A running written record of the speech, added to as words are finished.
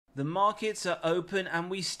The markets are open and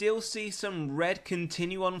we still see some red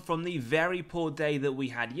continue on from the very poor day that we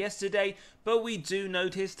had yesterday, but we do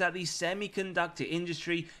notice that the semiconductor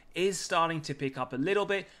industry is starting to pick up a little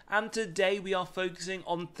bit, and today we are focusing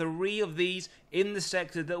on 3 of these in the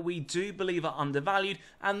sector that we do believe are undervalued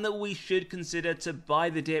and that we should consider to buy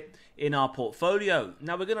the dip in our portfolio.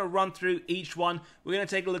 Now we're going to run through each one, we're going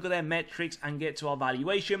to take a look at their metrics and get to our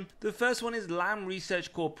valuation. The first one is Lam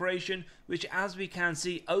Research Corporation, which as we can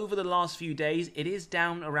see over the last few days it is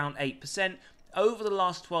down around 8%. Over the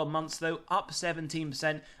last 12 months though, up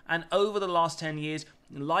 17%, and over the last 10 years,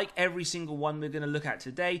 like every single one we're going to look at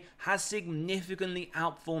today, has significantly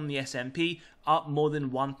outperformed the S&P, up more than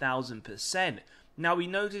 1,000%. Now we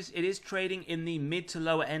notice it is trading in the mid to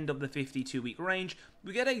lower end of the 52-week range.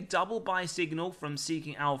 We get a double buy signal from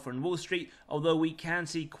Seeking Alpha and Wall Street, although we can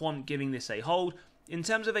see quant giving this a hold. In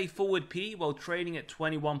terms of a forward P, while trading at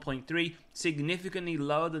 21.3, significantly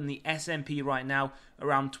lower than the S&P right now,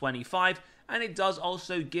 around 25, and it does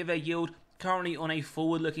also give a yield currently on a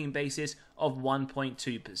forward-looking basis of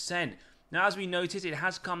 1.2%. Now, as we notice, it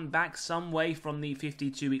has come back some way from the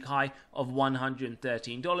 52-week high of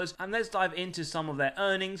 $113, and let's dive into some of their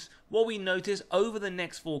earnings. What we notice over the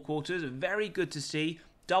next 4 quarters, very good to see.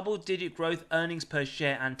 Double-digit growth earnings per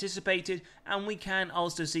share anticipated, and we can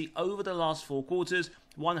also see over the last 4 quarters,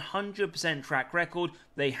 100% track record.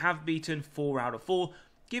 They have beaten 4 out of 4,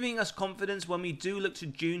 giving us confidence when we do look to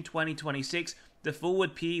June 2026, the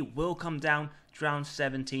forward P will come down to around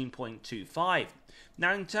 17.25.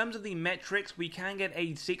 Now in terms of the metrics, we can get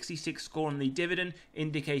a 66 score on the dividend,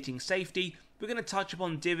 indicating safety. We're going to touch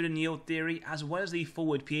upon dividend yield theory as well as the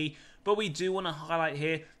forward PE, but we do want to highlight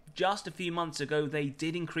here, just a few months ago they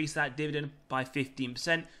did increase that dividend by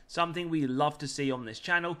 15%, something we love to see on this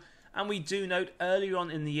channel. And we do note earlier on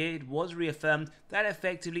in the year it was reaffirmed that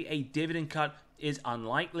effectively a dividend cut is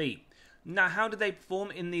unlikely. Now, how did they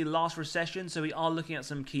perform in the last recession? So we are looking at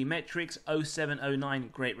some key metrics. 0709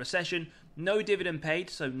 Great Recession, no dividend paid,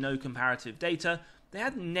 so no comparative data. They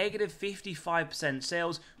had negative 55%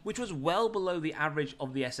 sales, which was well below the average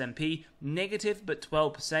of the S&P, negative but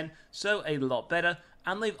 12%, so a lot better.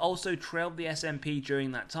 And they've also trailed the S&P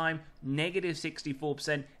during that time, negative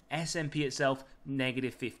 64%, S&P itself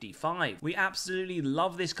negative 55. We absolutely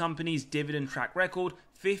love this company's dividend track record,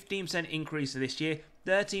 15% increase this year,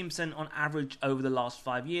 13% on average over the last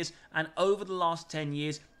 5 years, and over the last 10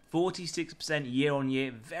 years, 46% year on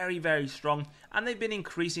year, very, very strong, and they've been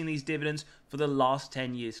increasing these dividends for the last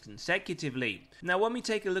 10 years consecutively. Now, when we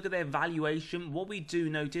take a look at their valuation, what we do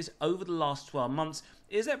notice over the last 12 months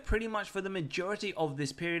is that pretty much for the majority of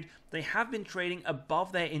this period, they have been trading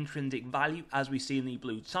above their intrinsic value, as we see in the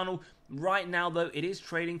blue tunnel. Right now, though, it is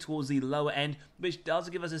trading towards the lower end, which does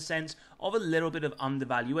give us a sense of a little bit of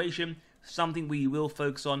undervaluation, something we will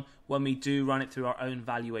focus on when we do run it through our own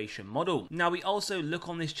valuation model. Now, we also look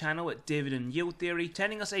on this channel at dividend yield theory,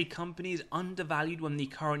 telling us a company is undervalued when the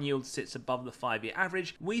current yield sits above the 5-year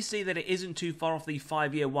average. We see that it isn't too far off the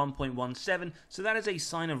 5-year 1.17, so that is a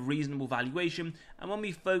sign of reasonable valuation. And when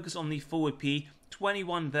we focus on the forward P,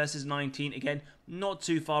 21 versus 19, again, not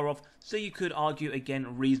too far off, so you could argue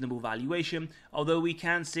again reasonable valuation, although we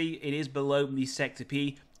can see it is below the sector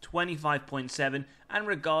P, 25.7, and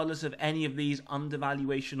regardless of any of these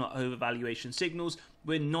undervaluation or overvaluation signals,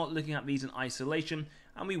 we're not looking at these in isolation,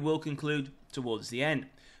 and we will conclude towards the end.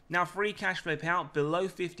 Now, free cash flow payout below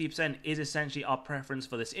 50% is essentially our preference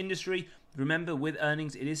for this industry. Remember, with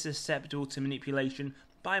earnings, it is susceptible to manipulation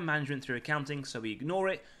by management through accounting, so we ignore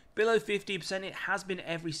it. Below 50%, it has been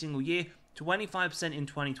every single year, 25% in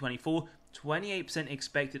 2024, 28%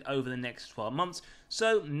 expected over the next 12 months,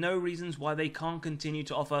 so no reasons why they can't continue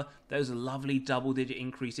to offer those lovely double-digit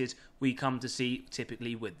increases we come to see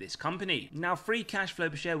typically with this company. Now, free cash flow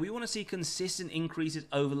per share, we want to see consistent increases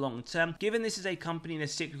over long term. Given this is a company in a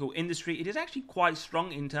cyclical industry, it is actually quite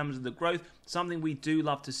strong in terms of the growth, something we do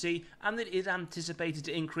love to see, and that is anticipated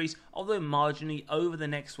to increase, although marginally, over the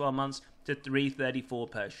next 12 months to $3.34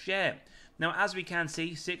 per share. Now, as we can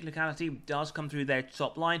see, cyclicality does come through their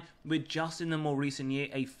top line, with just in the more recent year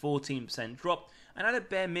a 14% drop. And at a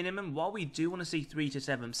bare minimum, while we do want to see 3 to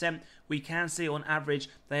 7%, we can see on average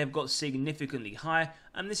they have got significantly higher,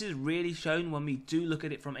 and this is really shown when we do look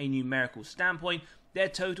at it from a numerical standpoint. Their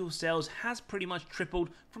total sales has pretty much tripled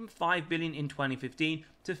from $5 billion in 2015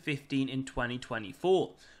 to $15 billion in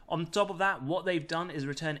 2024. On top of that, what they've done is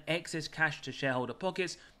return excess cash to shareholder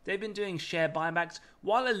pockets. They've been doing share buybacks,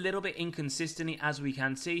 while a little bit inconsistently, as we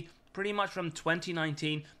can see. Pretty much from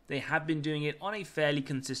 2019, they have been doing it on a fairly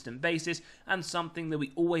consistent basis, and something that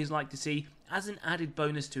we always like to see as an added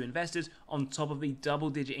bonus to investors on top of the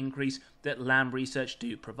double-digit increase that Lamb Research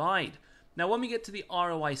do provide. Now, when we get to the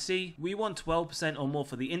ROIC, we want 12% or more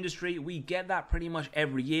for the industry. We get that pretty much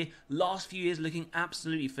every year. Last few years looking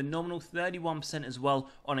absolutely phenomenal, 31% as well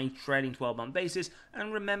on a trailing 12-month basis.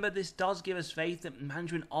 And remember, this does give us faith that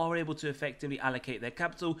management are able to effectively allocate their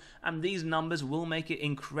capital, and these numbers will make it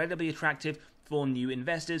incredibly attractive for new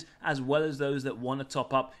investors as well as those that want to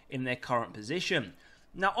top up in their current position.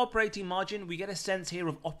 Now, operating margin, we get a sense here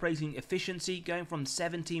of operating efficiency going from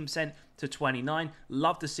 17% to 29%.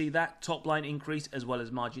 Love to see that top line increase as well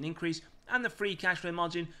as margin increase. And the free cash flow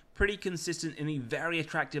margin, pretty consistent in the very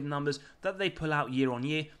attractive numbers that they pull out year on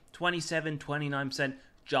year, 27%, 29%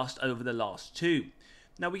 just over the last two.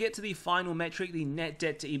 Now we get to the final metric, the net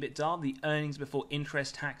debt to EBITDA, the earnings before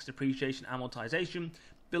interest, tax, depreciation, amortization.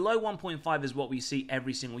 Below 1.5 is what we see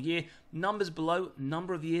every single year. Numbers below,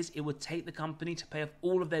 number of years it would take the company to pay off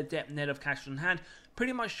all of their debt net of cash on hand,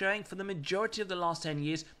 pretty much showing for the majority of the last 10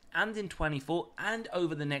 years and in 24 and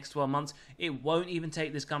over the next 12 months, it won't even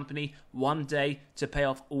take this company one day to pay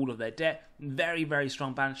off all of their debt. Very, very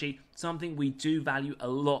strong balance sheet, something we do value a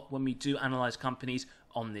lot when we do analyze companies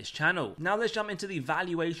on this channel. Now let's jump into the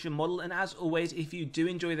valuation model, and as always, if you do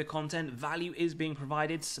enjoy the content, value is being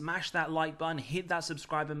provided, smash that like button, hit that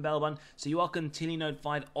subscribe and bell button so you are continually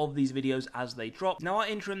notified of these videos as they drop. Now our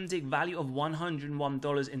intrinsic value of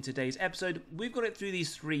 $101 in today's episode, we've got it through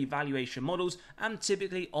these three valuation models, and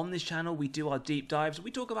typically on this channel we do our deep dives,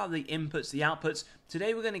 we talk about the inputs, the outputs.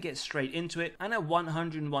 Today we're going to get straight into it, and at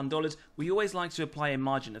 $101 we always like to apply a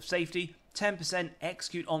margin of safety. 10%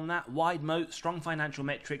 execute on that, wide moat, strong financial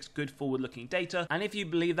metrics, good forward-looking data. And if you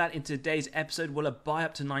believe that in today's episode will buy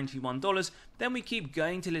up to $91, then we keep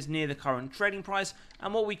going till it's near the current trading price.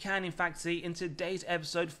 And what we can in fact see in today's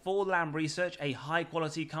episode for Lamb Research, a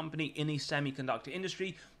high-quality company in the semiconductor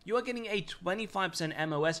industry, you are getting a 25%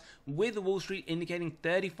 MOS with Wall Street indicating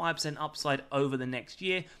 35% upside over the next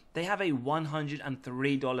year. They have a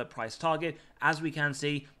 $103 price target. As we can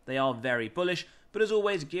see, they are very bullish. But as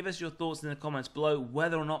always, give us your thoughts in the comments below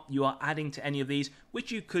whether or not you are adding to any of these,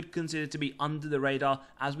 which you could consider to be under the radar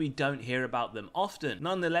as we don't hear about them often.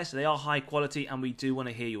 Nonetheless, they are high quality and we do want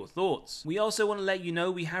to hear your thoughts. We also want to let you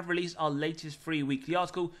know we have released our latest free weekly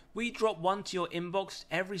article. We drop one to your inbox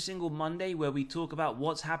every single Monday where we talk about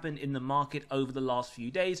what's happened in the market over the last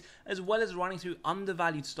few days, as well as running through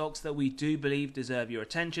undervalued stocks that we do believe deserve your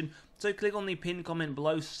attention. So click on the pinned comment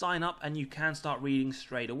below, sign up, and you can start reading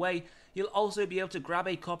straight away. You'll also be able to grab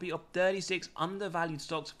a copy of 36 undervalued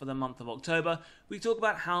stocks for the month of October. We talk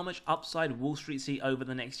about how much upside Wall Street see over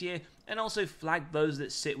the next year, and also flag those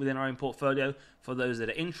that sit within our own portfolio for those that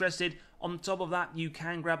are interested. On top of that, you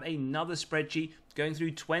can grab another spreadsheet going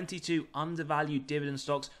through 22 undervalued dividend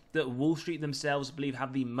stocks that Wall Street themselves believe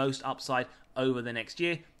have the most upside over the next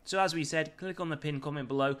year. So as we said, click on the pinned comment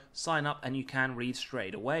below, sign up, and you can read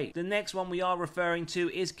straight away. The next one we are referring to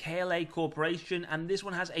is KLA Corporation, and this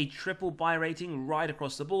one has a triple buy rating right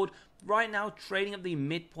across the board. Right now trading at the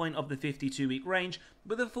midpoint of the 52-week range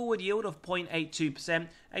with a forward yield of 0.82%,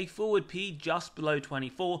 a forward P just below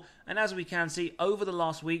 24, and as we can see over the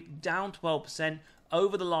last week down 12%.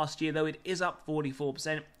 Over the last year though, it is up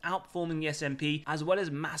 44%, outperforming the S&P as well as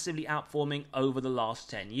massively outperforming over the last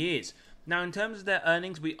 10 years. Now in terms of their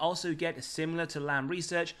earnings, we also get similar to Lamb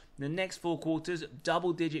Research, the next 4 quarters,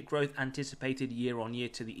 double-digit growth anticipated year on year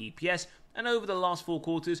to the EPS, and over the last 4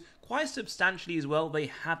 quarters, quite substantially as well, they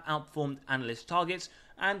have outperformed analyst targets,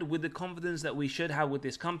 and with the confidence that we should have with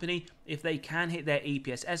this company, if they can hit their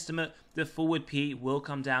EPS estimate, the forward P will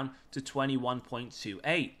come down to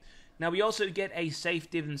 21.28. Now we also get a safe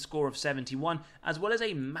dividend score of 71, as well as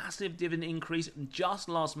a massive dividend increase just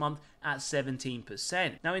last month at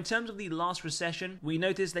 17%. Now in terms of the last recession, we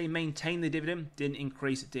noticed they maintained the dividend, didn't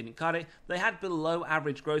increase it, didn't cut it. They had below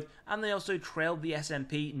average growth, and they also trailed the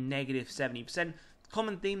S&P negative 70%.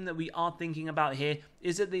 Common theme that we are thinking about here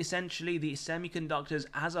is that essentially the semiconductors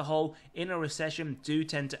as a whole in a recession do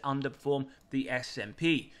tend to underperform the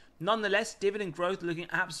S&P. Nonetheless, dividend growth looking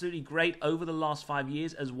absolutely great over the last 5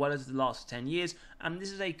 years as well as the last 10 years, and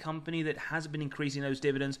this is a company that has been increasing those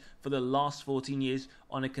dividends for the last 14 years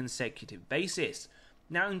on a consecutive basis.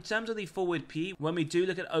 Now in terms of the forward P, when we do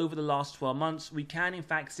look at over the last 12 months, we can in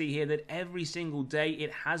fact see here that every single day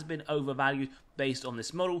it has been overvalued based on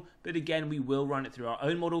this model, but again we will run it through our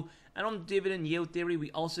own model. And on dividend yield theory,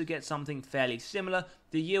 we also get something fairly similar.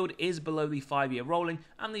 The yield is below the 5-year rolling,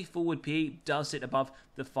 and the forward PE does sit above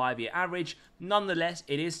the 5-year average. Nonetheless,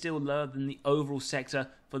 it is still lower than the overall sector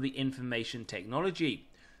for the information technology.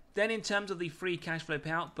 Then in terms of the free cash flow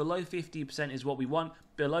payout, below 50% is what we want,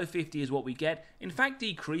 below 50 is what we get. In fact,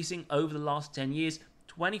 decreasing over the last 10 years,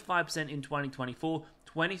 25% in 2024,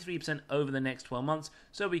 23% over the next 12 months,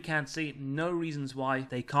 so we can see no reasons why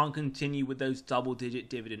they can't continue with those double-digit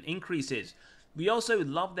dividend increases. We also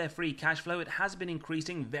love their free cash flow. It has been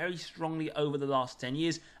increasing very strongly over the last 10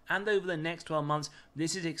 years, and over the next 12 months,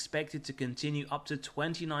 this is expected to continue up to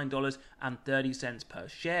 $29.30 per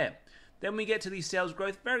share. Then we get to the sales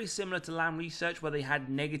growth, very similar to Lam Research, where they had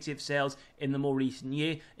negative sales in the more recent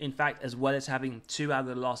year. In fact, as well as having 2 out of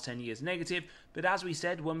the last 10 years negative. But as we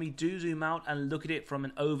said, when we do zoom out and look at it from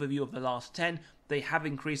an overview of the last 10, they have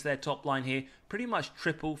increased their top line here, pretty much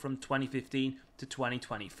triple from 2015 to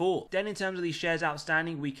 2024. Then in terms of the shares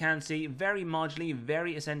outstanding, we can see very marginally,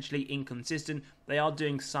 very essentially inconsistent. They are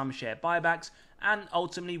doing some share buybacks. And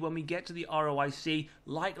ultimately, when we get to the ROIC,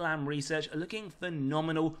 like Lam Research, are looking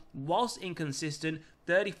phenomenal, whilst inconsistent,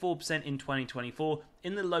 34% in 2024,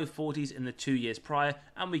 in the low 40s in the 2 years prior,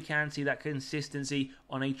 and we can see that consistency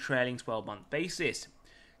on a trailing 12-month basis.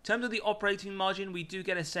 In terms of the operating margin, we do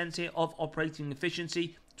get a sense here of operating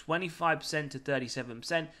efficiency, 25% to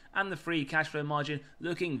 37%, and the free cash flow margin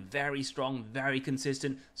looking very strong, very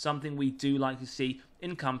consistent, something we do like to see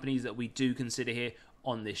in companies that we do consider here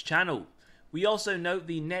on this channel. We also note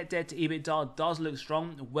the net debt to EBITDA does look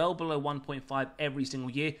strong, well below 1.5 every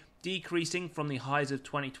single year, decreasing from the highs of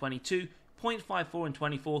 2022, 0.54 in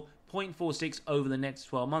 24, 0.46 over the next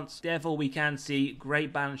 12 months. Therefore, we can see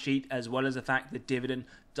great balance sheet as well as the fact that dividend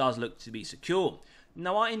does look to be secure.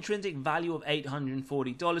 Now, our intrinsic value of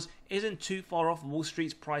 $840 isn't too far off Wall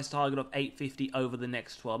Street's price target of $850 over the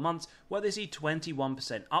next 12 months, where they see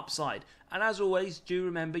 21% upside. And as always, do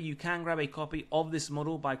remember you can grab a copy of this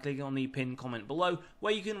model by clicking on the pinned comment below,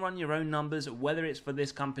 where you can run your own numbers, whether it's for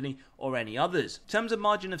this company or any others. In terms of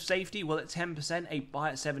margin of safety, well, at 10%, a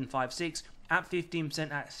buy at 756, at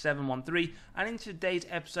 15% at 713, and in today's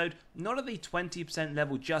episode, not at the 20%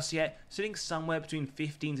 level just yet, sitting somewhere between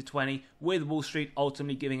 15 to 20, with Wall Street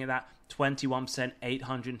ultimately giving it that 21%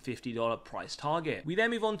 $850 price target. We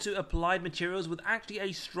then move on to Applied Materials with actually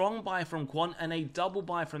a strong buy from Quant and a double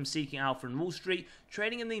buy from Seeking Alpha and Wall Street,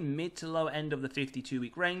 trading in the mid to low end of the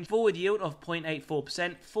 52-week range. Forward yield of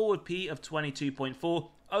 0.84%, forward P of 22.4.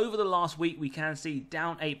 Over the last week, we can see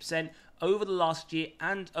down 8%. Over the last year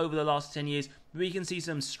and over the last 10 years, we can see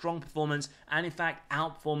some strong performance and in fact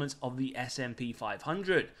outperformance of the S&P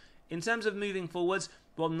 500. In terms of moving forwards,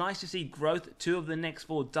 well, nice to see growth, 2 of the next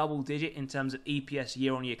 4 double digit in terms of EPS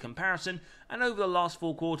year-on-year comparison, and over the last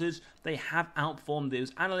 4 quarters, they have outperformed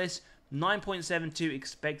those analysts. 9.72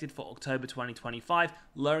 expected for October 2025,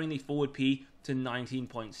 lowering the forward P to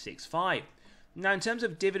 19.65. Now, in terms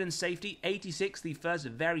of dividend safety, 86, the first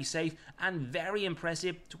very safe and very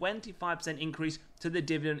impressive 25% increase to the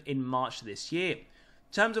dividend in March this year.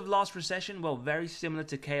 In terms of last recession, well, very similar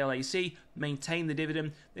to KLAC, maintained the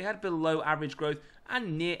dividend. They had below average growth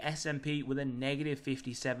and near S&P with a negative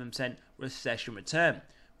 57% recession return.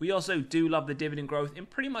 We also do love the dividend growth in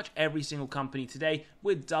pretty much every single company today,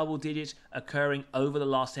 with double digits occurring over the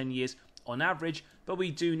last 10 years on average, but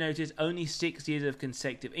we do notice only 6 years of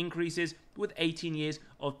consecutive increases, with 18 years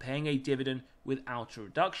of paying a dividend without a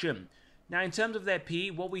reduction. Now, in terms of their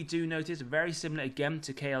PE, what we do notice, very similar again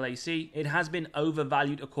to KLAC, it has been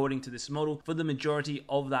overvalued according to this model for the majority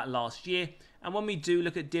of that last year. And when we do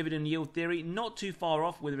look at dividend yield theory, not too far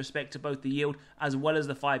off with respect to both the yield as well as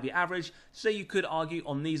the 5-year average. So you could argue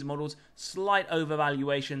on these models, slight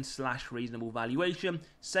overvaluation / reasonable valuation.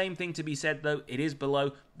 Same thing to be said though, it is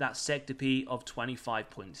below that sector PE of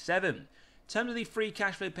 25.7. In terms of the free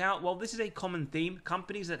cash flow payout, well, this is a common theme.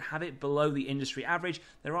 Companies that have it below the industry average,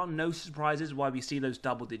 there are no surprises why we see those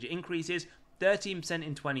double-digit increases. 13%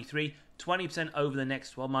 in 23, 20% over the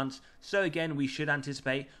next 12 months. So again, we should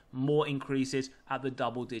anticipate more increases at the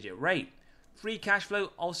double-digit rate. Free cash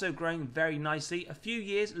flow also growing very nicely. A few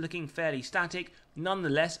years looking fairly static.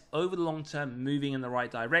 Nonetheless, over the long term, moving in the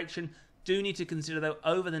right direction. Do need to consider though,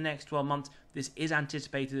 over the next 12 months, this is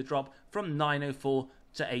anticipated to drop from 904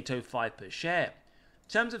 to 805 per share.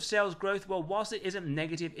 In terms of sales growth, well, whilst it isn't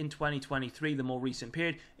negative in 2023, the more recent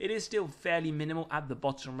period, it is still fairly minimal at the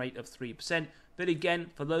bottom rate of 3%. But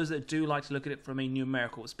again, for those that do like to look at it from a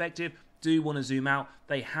numerical perspective, do want to zoom out,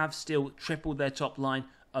 they have still tripled their top line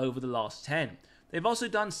over the last 10. They've also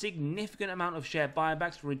done significant amount of share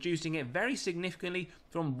buybacks, reducing it very significantly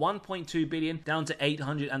from 1.2 billion down to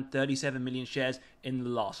 837 million shares in the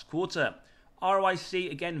last quarter.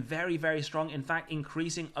 ROIC, again, very, very strong. In fact,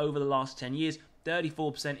 increasing over the last 10 years,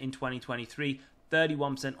 34% in 2023,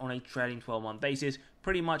 31% on a trailing 12-month basis,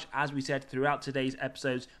 pretty much as we said throughout today's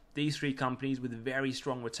episodes, these three companies with very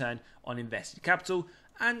strong return on invested capital.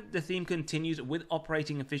 And the theme continues with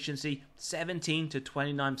operating efficiency, 17 to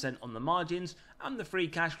 29% on the margins, and the free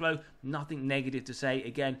cash flow, nothing negative to say,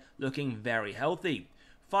 again, looking very healthy.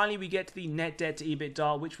 Finally, we get to the net debt to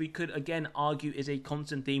EBITDA, which we could again argue is a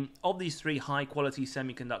constant theme of these three high-quality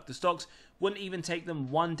semiconductor stocks. Wouldn't even take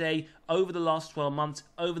them one day over the last 12 months,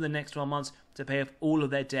 over the next 12 months, to pay off all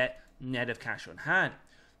of their debt net of cash on hand.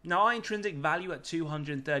 Now, our intrinsic value at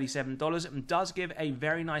 $237 does give a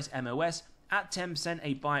very nice MOS, at 10%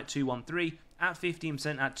 a buy at 213, at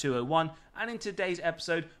 15% at 201, and in today's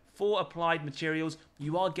episode, for Applied Materials,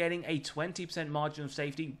 you are getting a 20% margin of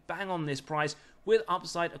safety bang on this price, with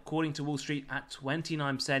upside according to Wall Street at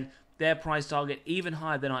 29%, their price target even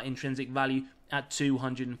higher than our intrinsic value at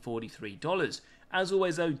 $243. As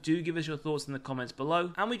always though, do give us your thoughts in the comments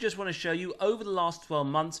below, and we just want to show you over the last 12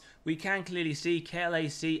 months, we can clearly see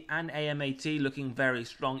KLAC and AMAT looking very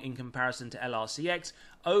strong in comparison to LRCX.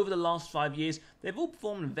 Over the last 5 years, they've all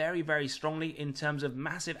performed very strongly in terms of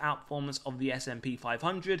massive outperformance of the S&P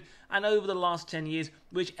 500, and over the last 10 years,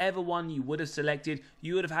 whichever one you would have selected,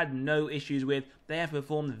 you would have had no issues with. They have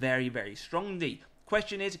performed very strongly.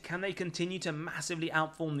 Question is, can they continue to massively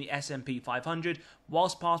outperform the S&P 500?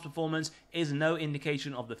 Whilst past performance is no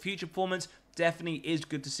indication of the future performance, definitely is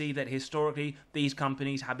good to see that historically these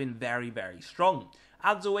companies have been very strong.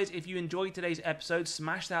 As always, if you enjoyed today's episode,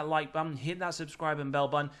 smash that like button, hit that subscribe and bell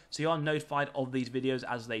button so you are notified of these videos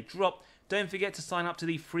as they drop. Don't forget to sign up to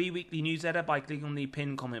the free weekly newsletter by clicking on the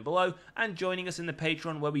pinned comment below and joining us in the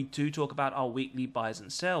Patreon where we do talk about our weekly buys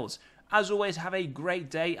and sells. As always, have a great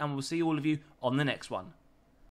day and we'll see all of you on the next one.